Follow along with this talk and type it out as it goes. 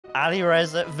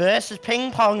Alireza versus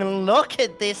PingPong, and look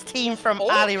at this team from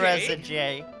Alireza,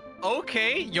 Jay.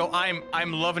 Okay, yo,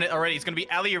 I'm loving it already. It's gonna be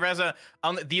Alireza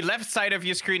on the left side of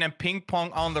your screen and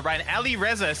PingPong on the right. And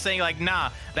Alireza is saying like,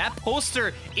 nah, that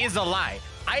poster is a lie.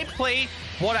 I play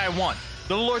what I want.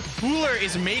 The Lord Buller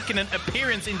is making an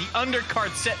appearance in the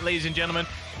undercard set, ladies and gentlemen.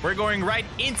 We're going right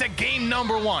into game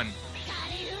number 1.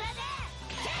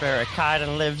 Spirit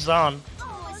Kyden lives on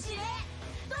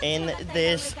in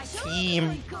this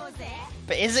team.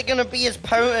 But is it going to be as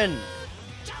potent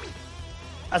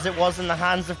as it was in the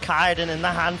hands of Kyden, in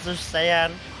the hands of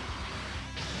Cyan?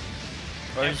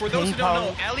 And for those who don't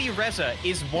know, Alireza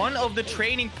is one of the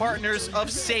training partners of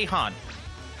Seihan.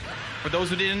 For those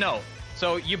who didn't know.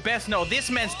 So you best know this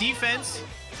man's defense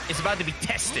is about to be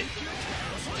tested.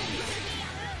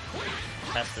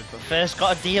 But first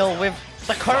got to deal with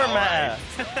the current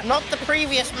meta, not the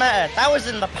previous meta. That was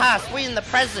in the past, we in the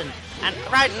present. And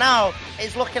right now,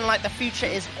 it's looking like the future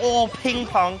is all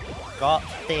PingPong. Got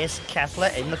this Kepler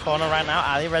in the corner right now.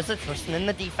 Alireza trusting in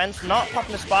the defense, not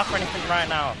popping a spark or anything right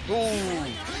now. Ooh,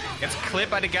 gets clipped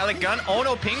by the Gallic gun. Oh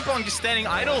no, PingPong just standing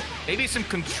idle. Maybe some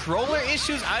controller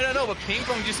issues, I don't know, but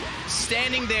PingPong just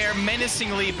standing there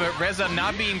menacingly, but Reza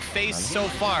not being faced so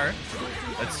far.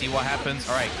 Let's see what happens.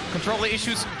 All right, controller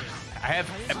issues have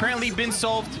apparently been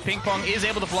solved. PingPong is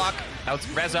able to block. Now it's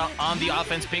Reza on the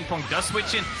offense. PingPong does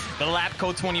switch in the lap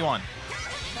code 21.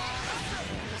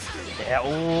 Yeah,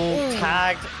 ooh,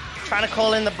 tagged. Trying to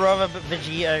call in the brother, but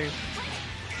Vegito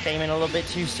came in a little bit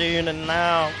too soon, and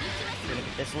now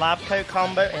this lab coat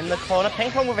combo in the corner.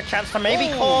 PingPong with a chance to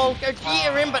maybe call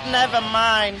Gogeta in, but never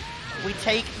mind. We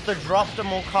take the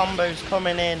drop-them-all combos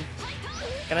coming in.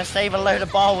 Gonna save a load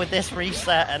of ball with this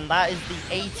reset, and that is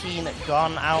the 18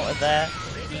 gone out of there.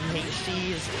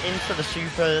 DHCs into the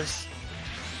supers.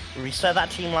 Reset that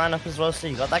team lineup as well, so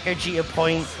you got that Gogeta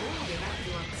point.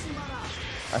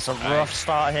 That's a rough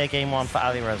start here, game 1 for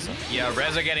Alireza. Yeah,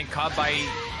 Reza getting caught by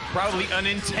probably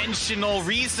unintentional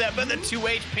reset, but the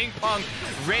 2H PingPong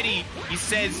ready. He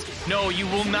says, no, you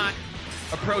will not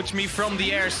approach me from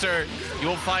the air, sir. You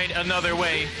will find another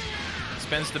way.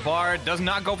 Spends the bar, does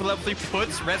not go for level 3,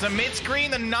 puts Reza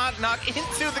mid-screen, the knock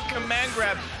into the command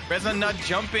grab. Reza not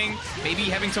jumping, maybe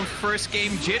having some first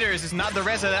game jitters. It's not the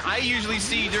Reza that I usually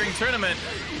see during tournament.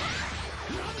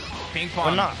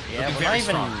 PingPong,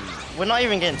 we're not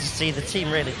even getting to see the team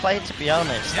really play, to be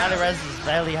honest. Yeah. Alireza's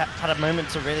barely had a moment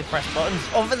to really press buttons,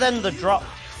 other than the drop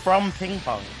from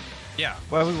PingPong. Yeah.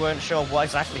 Where we weren't sure what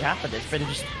exactly happened. It's been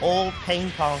just all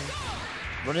PingPong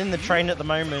running the train at the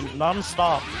moment,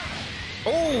 non-stop.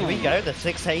 Oh, here we go, the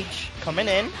 6H coming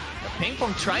in. The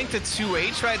PingPong trying to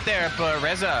 2H right there, but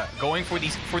Reza going for the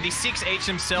 6H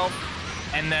himself.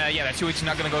 And yeah, that 2H is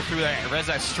not going to go through there.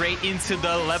 Reza straight into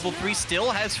the level 3, still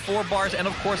has 4 bars, and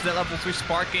of course that level 3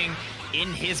 sparking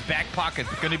in his back pocket.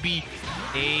 Going to be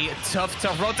a tough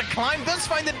road to climb. Does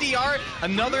find the DR,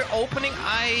 another opening.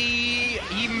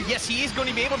 Yes, he is going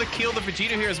to be able to kill the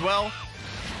Vegeta here as well.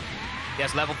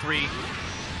 Yes, level 3.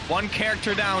 1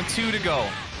 character down, 2 to go.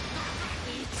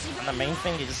 And the main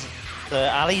thing is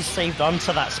the Ali saved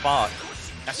onto that spark.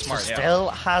 That's smart, so still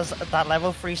has that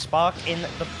level 3 spark in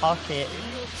the pocket.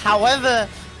 However,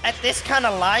 at this kind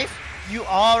of life, you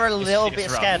are a little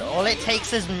bit scared. All it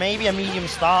takes is maybe a medium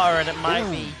starter, and it might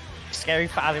be scary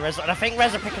for Alireza. And I think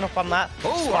Reza picking up on that,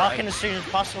 sparking as soon as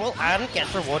possible, and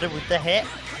gets rewarded with the hit.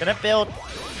 Gonna build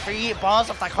 3 bars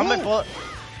off that combo, but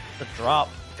the drop.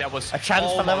 That was a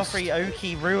chance for level 3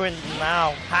 Oki ruined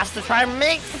now. Has to try and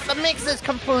mix. The mix is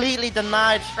completely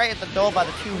denied straight at the door by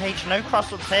the 2H. No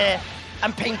crosswalks here.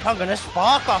 And PingPong gonna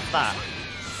spark off that.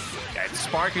 Yeah, it's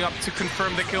sparking up to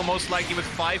confirm the kill, most likely with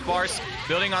 5 bars.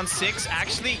 Building on 6.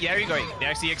 Actually, yeah, there you go.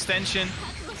 There's the extension.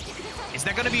 Is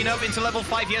that gonna be enough into level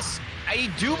 5? Yes, I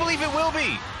do believe it will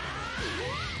be.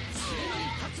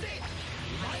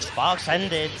 Sparks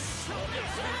ended.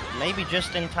 Maybe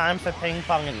just in time for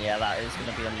PingPong, and yeah, that is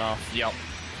gonna be enough. Yep.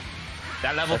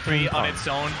 That level 3 on its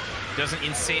own does an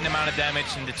insane amount of damage,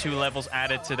 and the 2 levels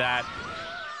added to that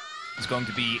is going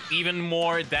to be even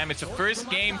more damage. The first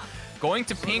game going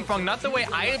to PingPong, not the way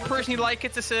I personally like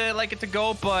it to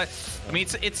go, but I mean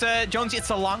it's a Jonesy, it's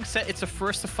a long set, it's a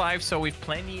first to 5, so we've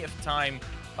plenty of time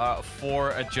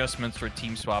for adjustments for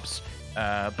team swaps.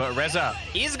 But Reza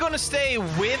is going to stay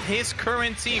with his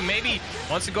current team. Maybe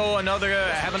wants to go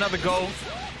have another go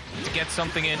to get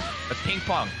something in. But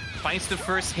PingPong finds the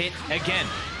first hit again.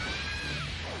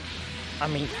 I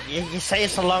mean, you say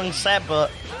it's a long set,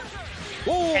 but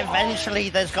eventually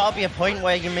there's got to be a point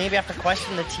where you maybe have to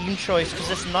question the team choice because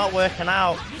it's not working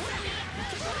out.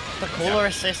 The cooler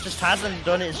assist just hasn't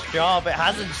done its job. It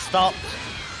hasn't stopped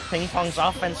PingPong's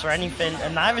offense or anything,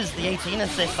 and neither is the 18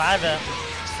 assist either.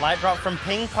 Slight drop from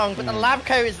PingPong, but the lab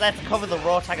coat is there to cover the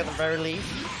raw tag at the very least.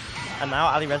 And now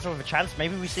Alireza with a chance.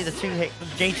 Maybe we see the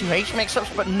J2H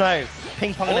mix-ups, but no.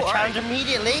 PingPong in the challenge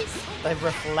immediately. They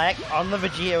reflect on the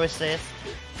Vegito assist.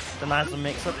 Denies the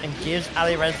mix-up and gives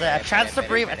Alireza a chance to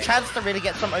breathe, a chance to really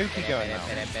get some OP going now.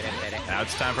 Now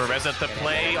it's time for Reza to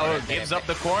play. Oh, gives up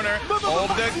the corner. Oh,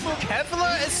 the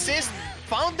Kevlar assist.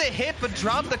 Found the hit, but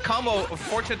dropped the combo.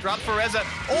 Unfortunate drop for Reza.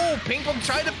 Oh, PingPong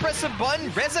tried to press a button.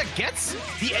 Reza gets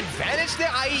the advantage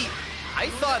there. I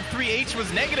thought 3H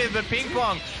was negative, but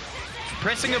PingPong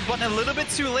pressing a button a little bit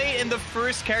too late in the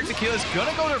first character kill is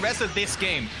gonna go to Reza this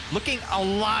game. Looking a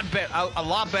lot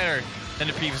better than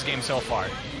the previous game so far.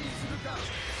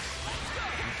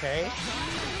 Okay.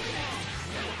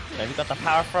 Maybe got the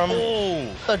power from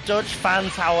the Dutch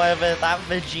fans, however. That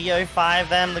Vegito 5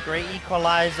 then, the great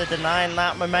equalizer, denying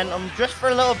that momentum just for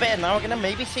a little bit. And now we're going to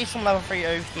maybe see some level 3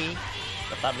 OP.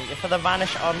 Got that meter for the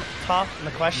vanish on top. And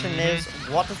the question is,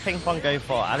 what does PingPong go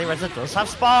for? Alireza does have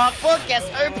spark, but gets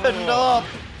opened up.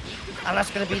 And that's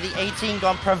going to be the 18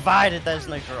 gone, provided there's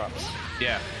no drops.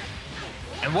 Yeah.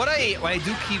 And what I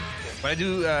do keep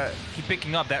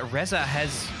picking up, that Reza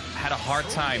has had a hard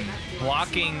time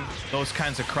blocking those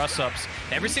kinds of cross-ups.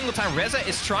 Every single time Reza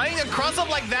is trying a cross-up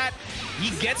like that, he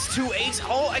gets 2 ace.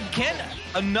 Oh, again,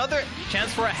 another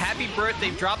chance for a happy birthday.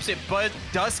 Drops it, but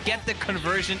does get the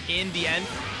conversion in the end.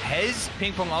 Has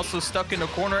PingPong also stuck in the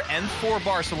corner and 4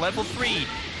 bars, so level 3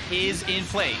 is in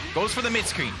play. Goes for the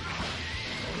mid-screen.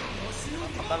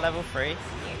 That level 3.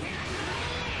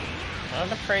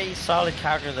 Another pretty solid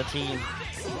character of the team.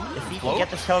 If he can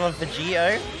get this kill on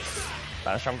Vegito,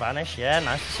 Vanish on Vanish, yeah,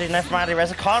 nice to see there from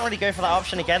Alireza. Can't really go for that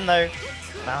option again though.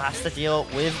 Now has to deal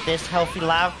with this healthy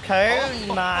lab code.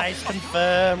 Nice,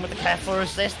 confirm with the careful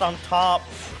assist on top.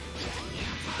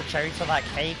 The cherry to that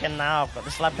cake, and now I've got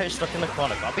this lab code stuck in the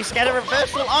corner. Gotta be scared of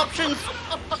reversal options,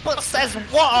 but says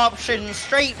what options?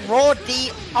 Straight raw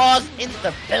DRs in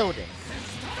the building.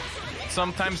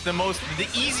 Sometimes the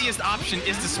easiest option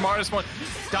is the smartest one.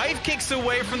 Dive kicks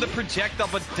away from the projectile,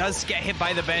 but does get hit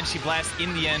by the Banshee Blast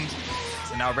in the end.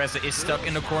 So now Reza is stuck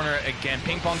in the corner again.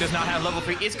 PingPong does not have level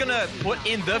 3. It's gonna put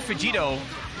in the Vegito.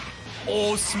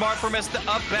 Oh, smart from Reza,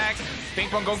 up back.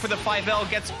 PingPong going for the 5L,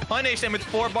 gets punished, and with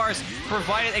 4 bars,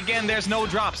 provided again there's no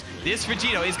drops. This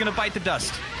Vegito is gonna bite the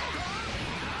dust.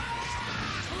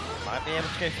 Might be able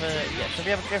to go for, yeah, should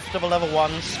be able to go for double level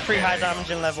 1s. Pretty high damage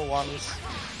in level 1s.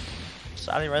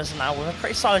 So Alireza now with a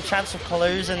pretty solid chance of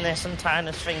closing this and tying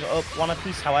this thing up. One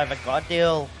apiece, however, got a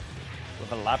deal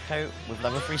with a lab coat with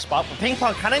level 3 spot. But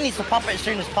PingPong kind of needs to pop it as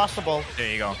soon as possible.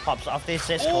 There you go. Pops off the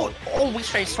assist call. Oh, we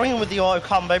straight swinging with the auto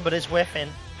combo, but it's whiffing.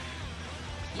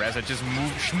 Reza just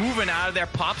moving out of there,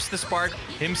 pops the spark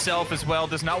himself as well.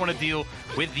 Does not want to deal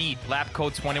with the lab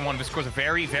coat 21. This course a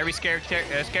very, very scary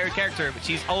character, but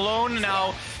she's alone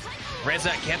now.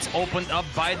 Reza gets opened up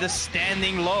by the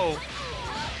standing low.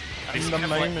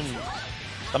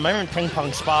 The moment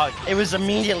PingPong spark, it was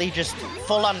immediately just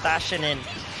full on dashing in.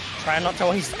 Trying not to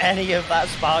waste any of that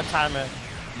spark timer.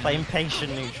 Playing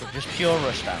patient neutral, just pure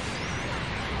rush down.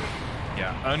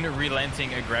 Yeah,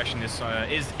 unrelenting aggression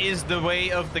is the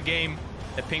way of the game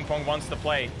that PingPong wants to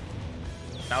play.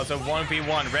 Now it's a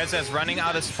 1v1. Reza's running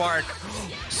out of spark.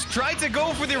 Tried to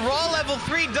go for the raw level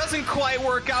 3, doesn't quite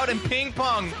work out, and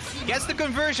PingPong gets the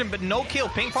conversion, but no kill.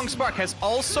 PingPong spark has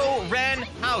also ran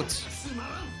out.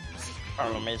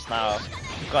 Problem is now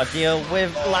we've got to deal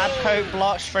with lab coat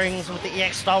block strings with the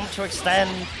EX Stomp to extend.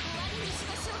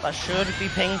 That should be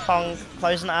PingPong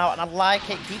closing it out, and I like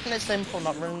it, keeping it simple,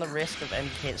 not running the risk of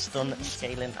MK stun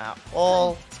scaling at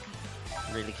all.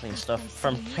 Really clean stuff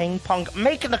from PingPong,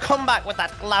 making the comeback with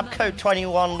that lab coat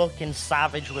 21, looking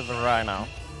savage with a rhino.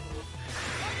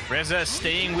 Reza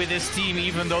staying with his team,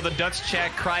 even though the Dutch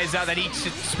chat cries out that he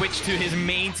should switch to his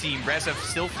main team. Reza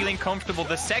still feeling comfortable.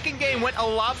 The second game went a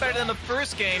lot better than the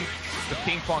first game. But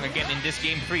PingPong again in this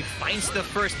game 3 finds the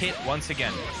first hit once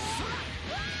again.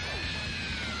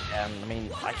 I mean,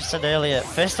 like I said earlier,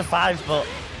 first to 5, but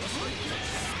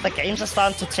the games are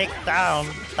starting to tick down.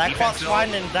 That clock's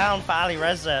winding down for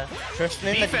Alireza.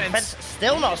 Trusting in the defense,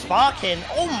 still not sparking.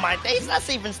 Oh my days, that's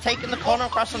even taking the corner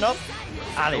across and up.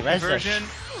 Alireza.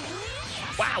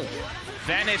 Wow.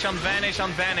 Vanish on Vanish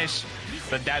on Vanish.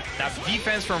 But that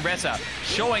defense from Reza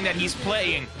showing that he's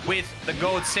playing with the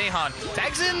GOAT Sehan.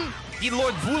 Tags in the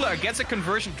Lord Bula, gets a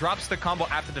conversion, drops the combo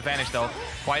after the Vanish though.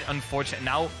 Quite unfortunate.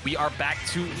 Now we are back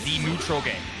to the neutral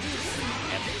game.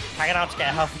 Tagging out to get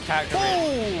a healthy character.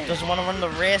 Doesn't want to run the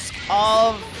risk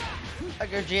of a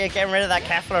Gogeta getting rid of that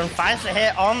Kefla, and finds the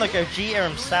hit on the Gogeta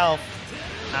himself.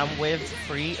 And with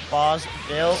 3 bars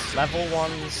built, level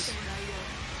 1s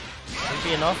should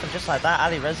be enough. And just like that,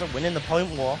 Alireza winning the point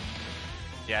war.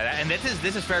 Yeah, and this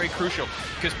is very crucial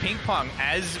because PingPong,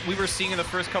 as we were seeing in the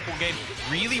first couple of games,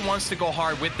 really wants to go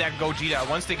hard with that Gogeta.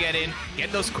 Wants to get in,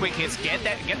 get those quick hits, get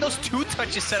those 2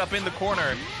 touches set up in the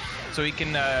corner, so he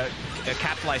can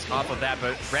capitalize off of that.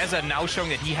 But Reza now showing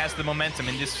that he has the momentum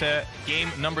in this game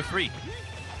number 3.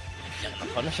 The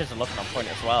Punishers are looking on point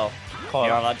as well.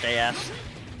 Calling out that JS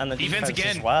and the defense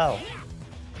again as well.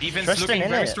 Defense Tristan looking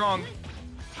very it. strong.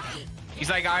 He's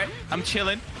like, all right, I'm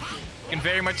chilling. You can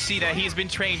very much see that he's been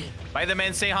trained by the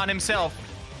man Seihan himself.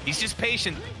 He's just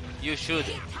patient. You should.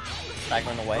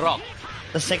 Staggering away. Rock.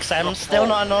 The 6M still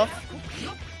not enough.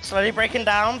 Slowly breaking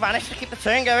down. Vanish to keep the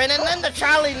turn going, and then the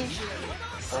challenge.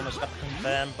 Almost got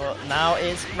confirmed, but now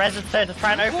it's Reza's turn to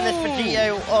try and open this for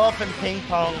Geo up, and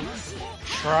PingPong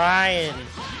trying.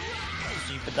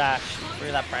 Super dash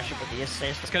through that pressure with the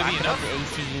assist. It's gonna be enough.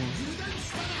 The 18.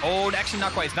 Oh, actually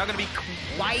not quite. It's not gonna be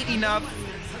quite enough.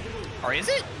 Or is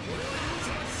it?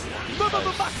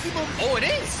 Oh, it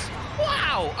is!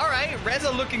 Wow! Alright, Reza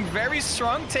looking very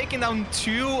strong, taking down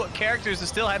 2 characters and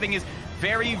still having his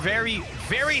very, very,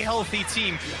 very healthy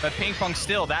team. But PingPong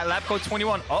still, that lap code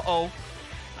 21. Uh-oh.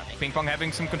 PingPong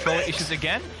having some controller issues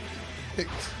again.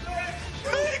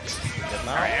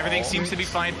 Alright, everything seems to be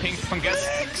fine. PingPong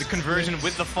gets the conversion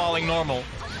with the falling normal.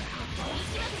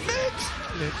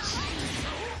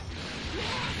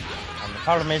 And the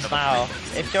problem is now,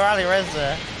 if you're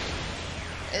Alireza,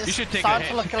 it's starting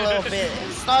to look a little bit.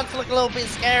 It's starting to look a little bit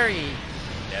scary.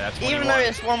 Yeah, that's even though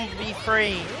it's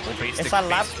 1v3. It's that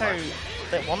lab code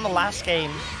that won the last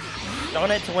game. Don't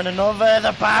want it to win another.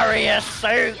 The barrier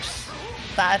soaks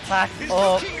that attack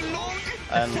up,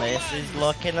 and this is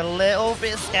looking a little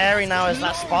bit scary now. As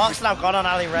that spark's now gone on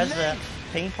Alireza.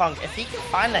 PingPong, if he can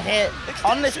find a hit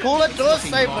on this cooler, does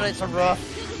so, but it's a rough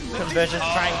conversion to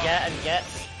try and get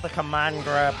the command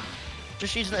grab.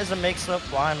 Just using it as a mix-up,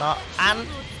 why not? And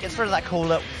gets rid of that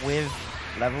cooler with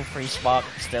level 3 spark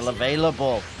still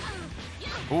available.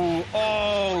 Ooh,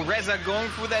 oh, Reza going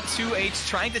for that 2H,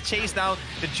 trying to chase down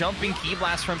the jumping key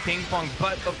blast from PingPong,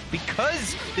 but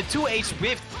because the 2H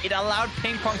whiffed, it allowed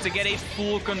PingPong to get a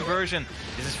full conversion.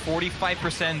 This is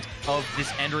 45% of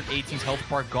this Android 18's health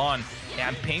bar gone.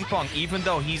 And PingPong, even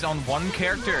though he's on 1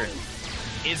 character,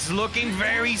 is looking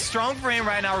very strong for him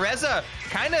right now. Reza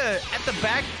kind of at the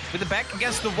back, with the back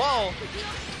against the wall.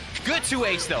 Good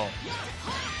 2H though.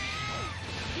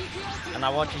 And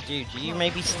now what do you do? Do you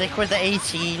maybe stick with the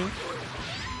 18?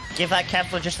 Give that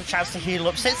Kefla just a chance to heal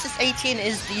up. Since this 18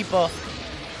 is debuff,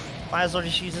 might as well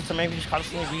just use it to maybe just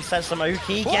constantly reset some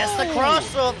OK. Gets the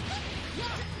cross up.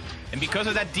 And because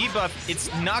of that debuff,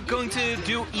 it's not going to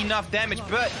do enough damage,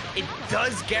 but it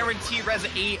does guarantee Reza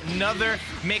another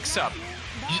mix-up.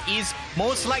 He is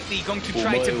most likely going to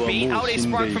try to bait out a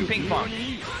spark from PingPong.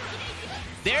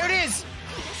 There it is!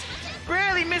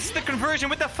 Barely missed the conversion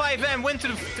with the 5M, went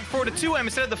for the 2M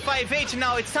instead of the 5H, and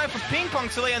now it's time for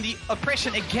PingPong to lay on the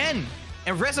oppression again.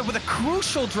 And Reza with a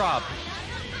crucial drop.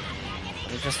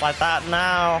 And just like that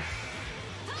now.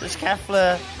 This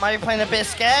Kefla might be playing a bit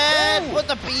scared, but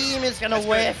the beam is going to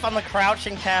whiff on the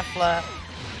crouching Kefla.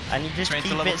 And you just keep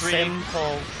it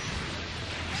simple.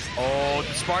 Oh,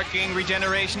 the sparking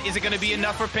regeneration. Is it going to be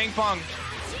enough for PingPong?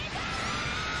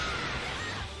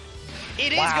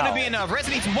 It is going to be enough.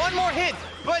 Reza needs 1 more hit,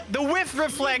 but the whiff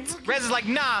reflects. Reza's like,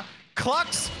 nah.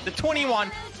 Clocks the 21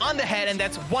 on the head, and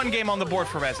that's 1 game on the board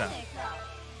for Reza.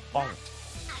 Bonk.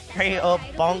 Straight up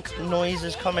bonk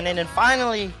noises coming in, and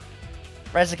finally,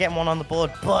 Reza getting 1 on the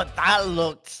board. But that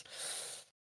looked...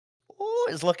 Oh,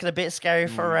 it's looking a bit scary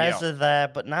for Reza there,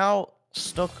 but now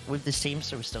stuck with this team,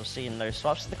 so we're still seeing those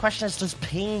swaps. The question is, does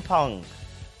PingPong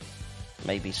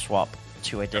maybe swap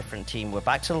to a different team? We're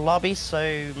back to the lobby,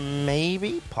 so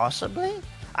maybe, possibly?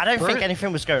 I don't think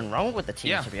anything was going wrong with the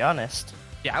team, to be honest.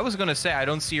 Yeah, I was going to say, I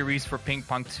don't see a reason for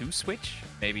PingPong to switch.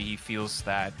 Maybe he feels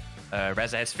that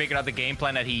Reza has figured out the game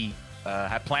plan that he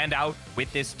had planned out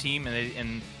with this team,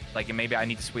 and like maybe I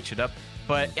need to switch it up.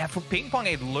 But yeah, for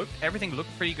PingPong, everything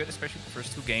looked pretty good, especially the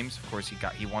first 2 games. Of course,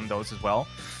 he won those as well.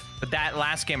 But that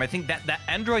last game, I think that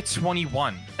Android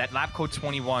 21, that lab code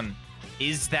 21,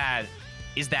 is that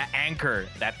anchor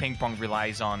that PingPong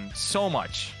relies on so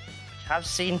much. I've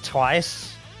seen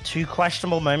twice 2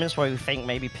 questionable moments where we think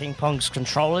maybe PingPong's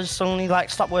controllers suddenly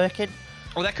stop working.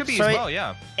 Oh, that could be as well,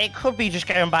 yeah. It could be just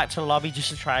going back to the lobby just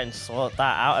to try and sort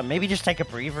that out, and maybe just take a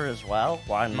breather as well.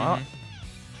 Why not?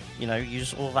 You know,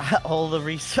 use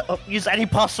use any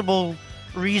possible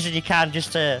reason you can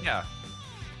just to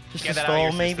just to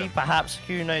stall maybe, perhaps,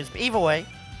 who knows. But either way,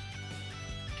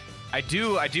 I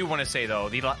do want to say though,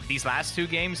 these last 2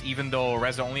 games, even though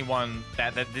Reza only won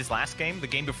this last game, the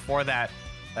game before that,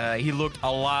 he looked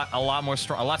a lot more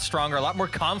strong, a lot stronger, a lot more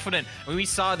confident. When we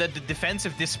saw the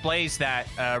defensive displays that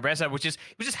Reza was just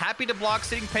happy to block,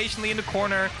 sitting patiently in the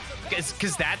corner,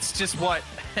 because that's just what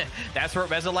that's what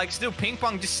Reza likes to do.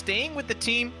 PingPong just staying with the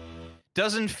team.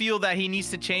 Doesn't feel that he needs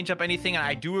to change up anything. And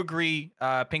I do agree,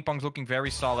 PingPong's looking very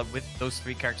solid with those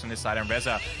 3 characters on this side. And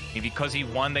Reza, because he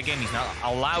won the game, he's not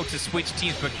allowed to switch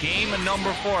teams. But game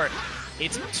number 4,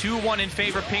 it's 2-1 in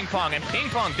favor of PingPong. And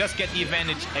PingPong does get the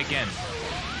advantage again.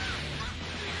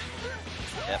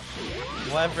 Yep.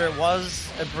 Whoever it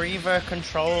was, a breather,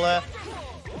 controller,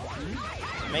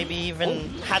 maybe even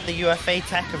had the UFA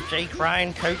tech of Jake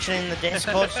Ryan coaching in the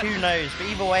Discord, who knows. But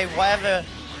either way, whatever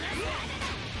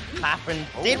happened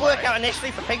did work out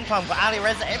initially for PingPong, but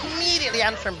Alireza immediately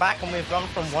answering back, and we've gone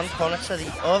from one corner to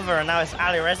the other, and now it's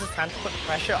Alireza's time to put the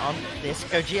pressure on this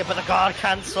Gogeta, but the guard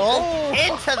cancel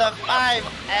into the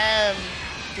 5M.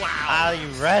 Wow.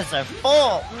 Alireza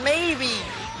 4, maybe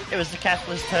it was the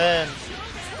Kefla's turn.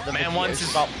 The man wants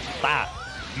his that.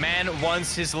 Man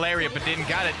wants his lariat, but didn't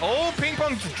got it. Oh,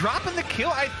 PingPong dropping the kill.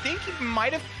 I think he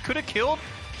could have killed.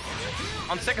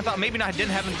 On second thought, maybe not.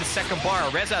 Didn't have him the second bar.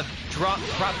 Reza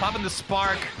popping the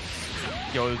spark.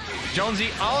 Yo, Jonesy,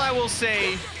 all I will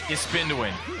say is spin to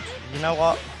win. You know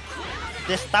what?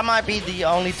 That might be the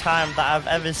only time that I've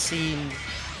ever seen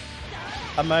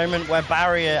a moment where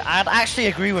barrier. I'd actually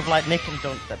agree with like Nick and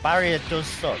Dunk that barrier does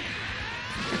suck.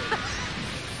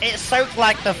 It soaked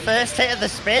like the first hit of the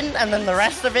spin, and then the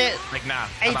rest of it. Like nah.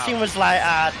 18 was like,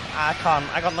 I can't.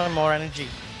 I got no more energy.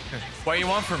 What do you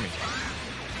want from me?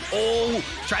 Oh,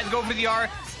 tried to go for the R,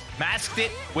 masked it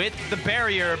with the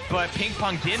barrier, but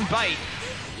PingPong didn't bite.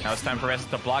 Now it's time for Reza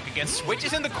to block again.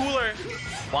 Switches in the cooler.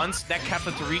 Wants that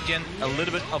Kefla to regen a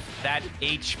little bit of that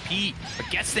HP, but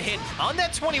gets the hit on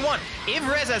that 21. If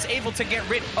Reza is able to get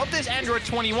rid of this Android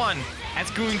 21,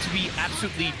 that's going to be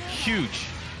absolutely huge.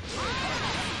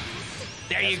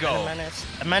 There you go.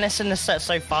 A menace in the set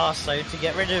so far, so to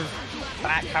get rid of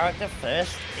that character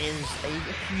first is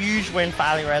a huge win for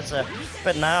Alireza.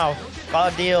 But now,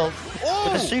 got a deal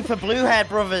with the Super Blue Hair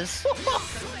brothers.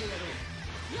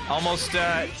 Almost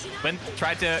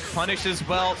tried to punish as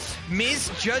well.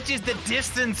 Misjudges the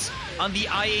distance on the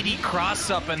I-80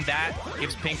 cross-up, and that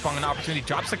gives PingPong an opportunity.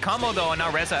 Drops the combo though, and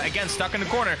now Reza again stuck in the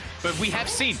corner. But we have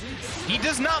seen, he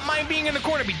does not mind being in the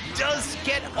corner, but he does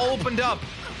get opened up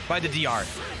by the DR.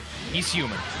 He's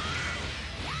human.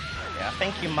 Yeah, I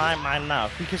think you might mind now,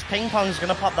 because PingPong's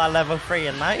gonna pop that level 3,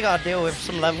 and now you gotta deal with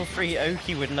some level 3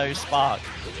 Oki with no spark.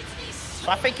 So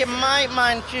I think it might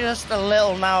mind just a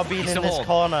little now being in this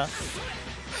corner.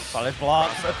 Solid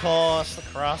blocks, of course, the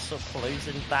cross up,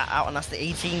 losing that out, and that's the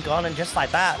 18 gone, and just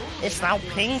like that, it's now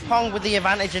PingPong with the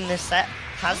advantage in this set,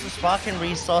 has the sparking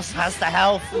resource, has the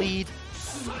health lead.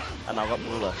 And I've got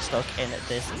Bula stuck in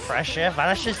this pressure.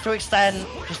 Vanishes to extend,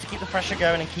 just to keep the pressure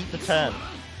going and keep the turn.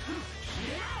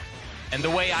 And the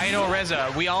way I know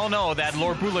Reza, we all know that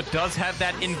Lord Bula does have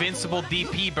that invincible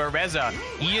DP, but Reza,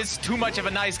 he is too much of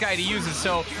a nice guy to use it,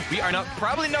 so we are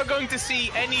probably not going to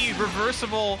see any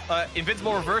invincible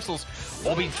reversals.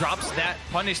 Obi drops that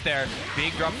punish there.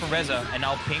 Big drop for Reza, and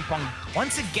now PingPong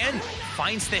once again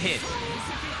finds the hit.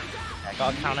 I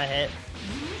got a counter hit.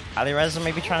 Alireza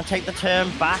maybe trying to take the turn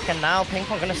back, and now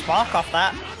PingPong going to spark off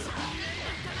that.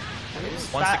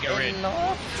 Wants to get rid.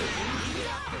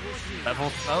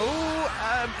 Level,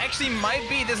 actually might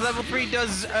be. This level 3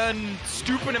 does a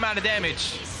stupid amount of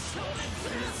damage.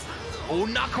 Oh,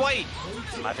 not quite.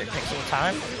 Might take some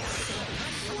time.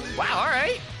 Wow, all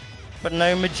right. But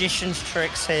no magician's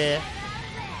tricks here.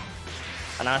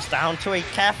 And now it's down to a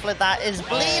Kefla that is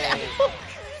bleeding.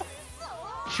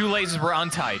 Shoelaces were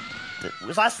untied.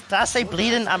 Did I say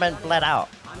bleeding? I meant bled out.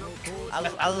 I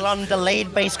was on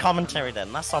delayed base commentary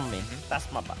then. That's on me.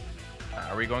 That's my bad.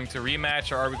 Are we going to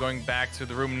rematch, or are we going back to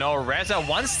the room? No, Reza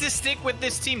wants to stick with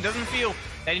this team. Doesn't feel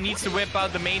that he needs to whip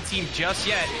out the main team just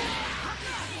yet.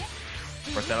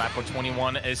 Of course, that Lapo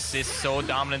 21 assist, so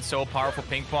dominant, so powerful.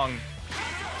 PingPong,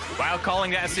 while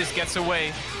calling that assist, gets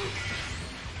away.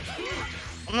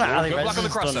 Good block on the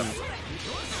cross-up.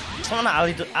 Something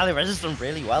that Alireza's done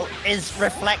really well is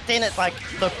reflecting at like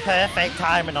the perfect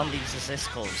timing on these assist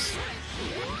calls.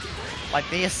 Like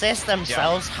the assists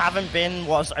themselves haven't been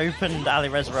what's opened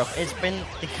Alireza up. It's been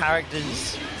the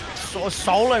characters sort of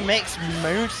solo mix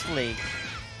mostly.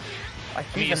 Like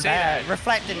even there,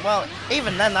 reflecting. Well,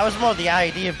 even then, that was more the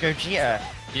idea of Gogeta.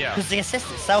 Yeah. Because the assist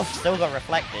itself still got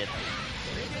reflected.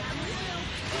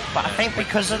 But I think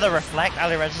because of the reflect,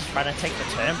 Alireza's trying to take the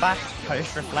turn back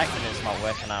post-reflect, and it's not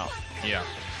working out. Yeah.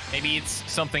 Maybe it's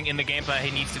something in the game that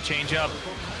he needs to change up.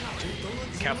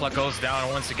 Kefla goes down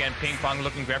once again. PingPong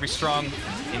looking very strong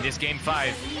in this game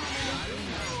 5.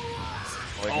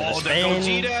 Oh, the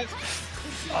Gogeta.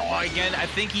 Oh, again, I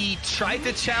think he tried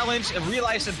to challenge and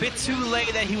realized a bit too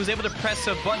late that he was able to press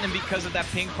a button, and because of that,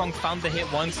 PingPong found the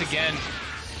hit once again.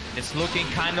 It's looking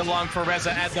kind of long for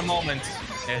Reza at the moment.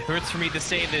 It hurts for me to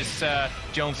say this,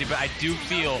 Jonesy, but I do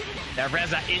feel that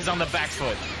Reza is on the back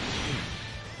foot.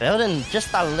 Building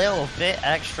just a little bit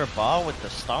extra bar with the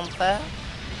stomp there.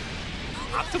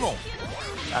 Optimal.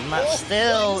 And that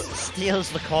still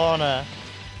steals the corner.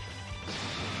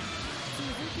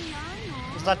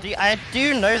 I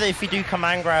do know that if you do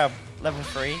command grab level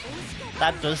 3,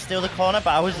 that does steal the corner, but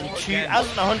I wasn't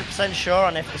 100% sure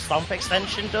on if the stomp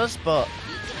extension does, but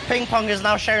PingPong has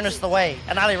now shown us the way.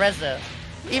 And Alireza,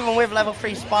 even with level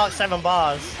 3 spark 7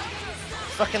 bars,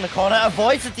 stuck in the corner,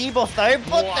 avoids the debuff though,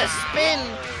 but the spin,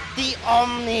 the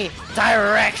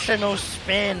omni-directional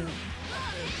spin.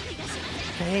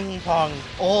 PingPong,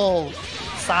 all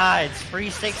sides,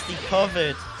 360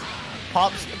 covered.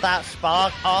 Pops that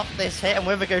spark off this hit, and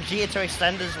with a Gogeta to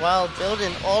extend as well,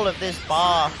 building all of this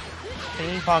bar.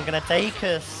 PingPong gonna take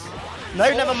us. No,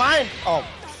 never mind. Oh,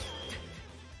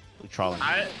 we're trolling.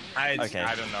 Okay.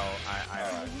 I don't know.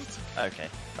 Okay,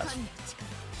 that's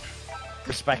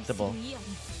respectable.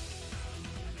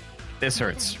 This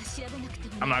hurts.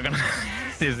 I'm not gonna.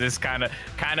 This kind of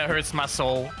hurts my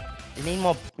soul. You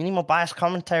need more biased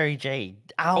commentary, Jay.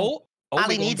 Ow.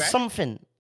 Ali needs something.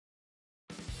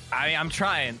 I'm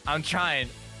trying.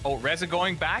 Oh, Reza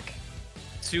going back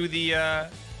to the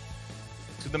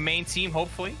main team,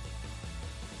 hopefully.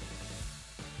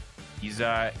 He's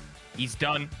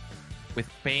done with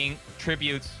paying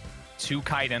tribute to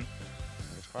Kyden.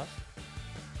 Fingers crossed.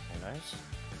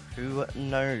 Who knows? Who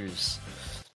knows?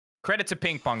 Credit to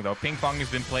PingPong though. PingPong has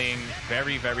been playing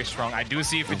very, very strong. I do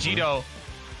see Vegito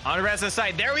on Reza's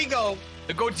side. There we go.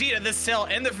 The Gogeta, the Cell,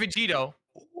 and the Vegito.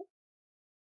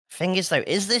 Thing is though,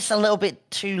 is this a little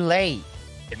bit too late?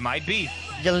 It might be.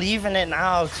 You're leaving it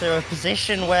now to a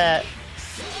position where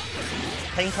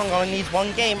PingPong only needs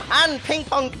one game, and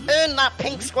PingPong earned that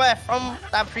pink square from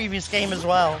that previous game as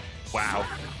well. Wow.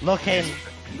 Looking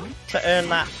to earn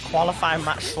that qualifying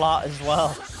match slot as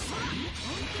well.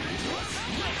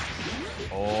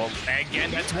 Oh,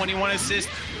 again, that 21 assist.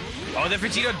 Oh, the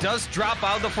Vegito does drop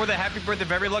out for the happy birthday.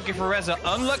 Very lucky for Reza.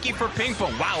 Unlucky for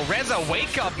PingPong. Wow, Reza,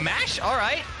 wake up, mash. All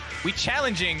right. We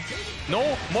challenging.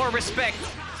 No more respect.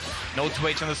 No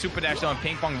 2H on the super dash though, and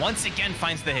PingPong once again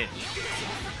finds the hit.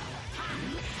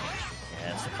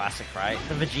 Yeah, it's the classic, right?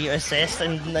 The Vegeta assist,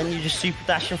 and then you just super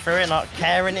dashing through it, not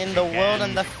caring in the world,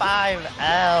 and the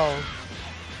 5L.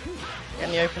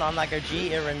 Getting the open on that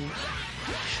Gogeta, and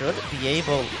should be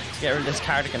able to get rid of this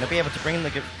character. Going to be able to bring in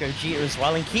the Gogeta as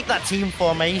well and keep that team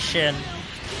formation.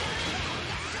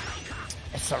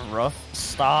 It's a rough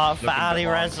start for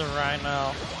Alireza right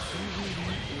now.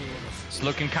 It's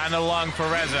looking kind of long for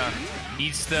Reza.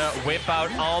 Needs to whip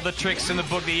out all the tricks in the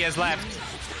book that he has left.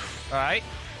 All right,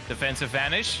 defensive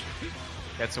vanish.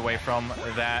 Gets away from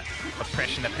that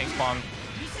oppression that PingPong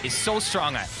is so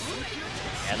strong at.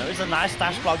 Yeah, there was a nice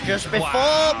dash block just before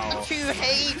the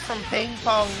 2H from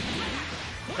PingPong.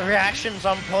 The reaction's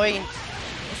on point.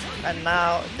 And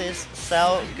now this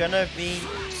Cell gonna be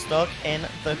stuck in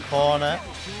the corner.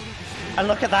 And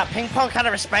look at that, PingPong kind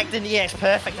of respecting the EX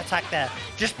perfect attack there.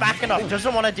 Just backing up,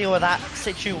 doesn't want to deal with that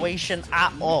situation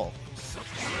at all.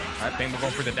 Alright, PingPong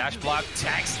going for the dash block,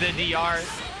 tags the DR.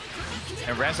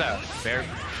 And Reza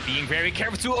being very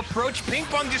careful to approach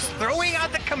PingPong, just throwing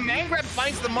out the command grab,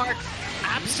 finds the mark.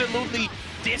 Absolutely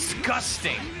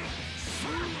disgusting.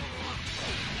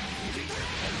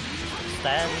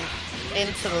 Then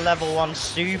into the level 1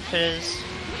 supers.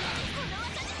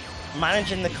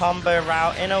 Managing the combo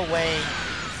route in a way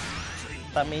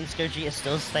that means Gogeta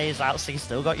still stays out, so you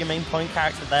still got your main point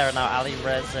character there. And now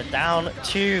Alireza down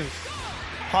to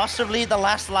possibly the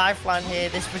last lifeline here.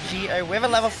 This Vegito with a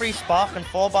level 3 spark and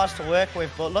 4 bars to work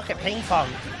with, but look at PingPong.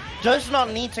 Does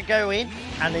not need to go in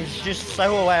and is just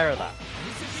so aware of that.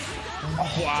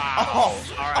 Wow.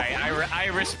 All right, I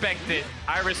respect it.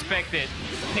 I respect it.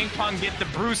 PingPong get the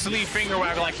Bruce Lee finger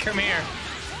wag, like, come here.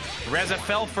 Reza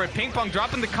fell for it. PingPong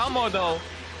dropping the combo, though.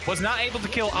 Was not able to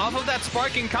kill off of that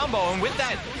sparking combo. And with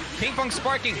that, PingPong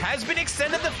sparking has been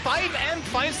extended to 5 and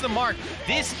finds the mark.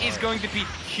 This is going to be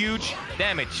huge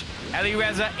damage.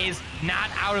 Alireza is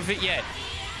not out of it yet.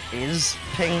 Is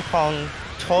PingPong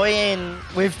toying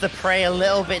with the prey a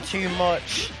little bit too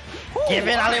much?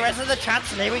 Giving Alireza the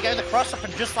chance, and here we go, the cross-up,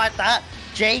 and just like that,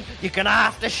 Jay, you're gonna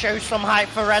have to show some hype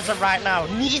for Reza right now.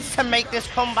 Needs to make this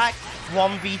comeback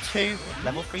 1v2.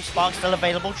 Level 3 Spark still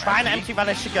available. Trying to empty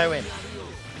Vanish to go in.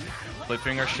 Split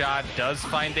finger shot does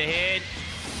find the hit.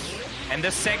 And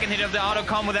the second hit of the auto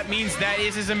combo, that means that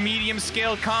is a medium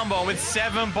scale combo with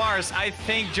 7 bars. I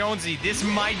think, Jonesy, this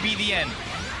might be the end.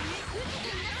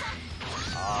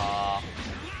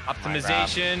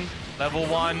 Optimization, level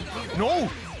 1. No!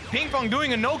 PingPong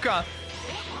doing a Noka.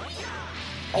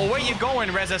 Oh, where you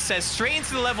going, Reza says. Straight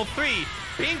into the level 3.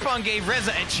 PingPong gave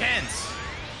Reza a chance.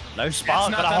 No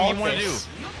Spark, That's not something you want to do.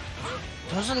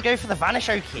 Doesn't go for the Vanish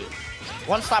Oki.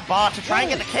 Wants that bar to try and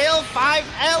get the kill.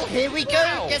 5L, here we go.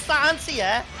 Wow. Gets that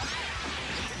anti-air.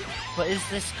 But is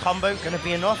this combo going to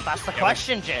be enough? That's the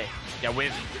question, Jay. Yeah,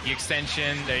 with the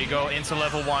extension, there you go, into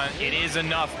level 1. It is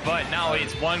enough, but now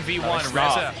it's 1v1. No, it's Reza.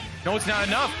 not. No, it's not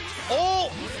enough.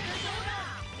 Oh!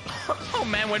 Oh,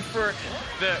 man, went for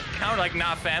the counter like,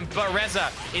 nah, fam. But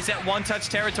Reza is at one-touch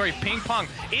territory. PingPong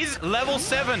is level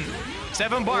 7.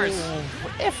 7 bars. Ooh,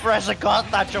 if Reza got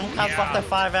that jump cancel off the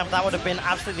 5M, that would have been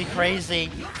absolutely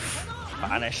crazy.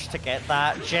 Vanish to get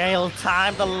that jail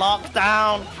time, the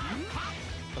lockdown.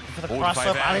 Looking for the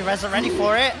cross-up. Alireza ready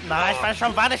for it. Nice Vanish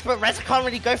from Vanish, but Reza can't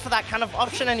really go for that kind of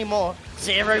option anymore.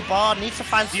 0 bar, needs to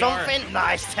find something.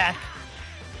 Nice tech.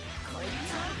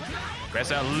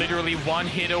 Reza literally 1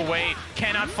 hit away.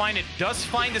 Cannot find it. Does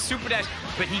find the super dash,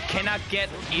 but he cannot get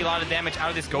a lot of damage out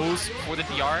of this. Goes for the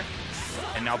DR.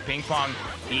 And now PingPong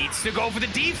needs to go for the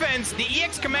defense. The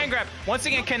EX command grab, once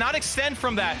again, cannot extend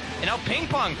from that. And now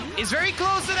PingPong is very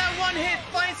close to that 1 hit.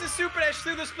 Finds the super dash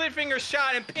through the split finger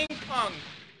shot. And PingPong,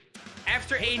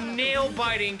 after a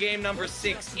nail-biting game number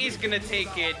 6, is going to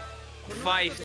take it 5-2.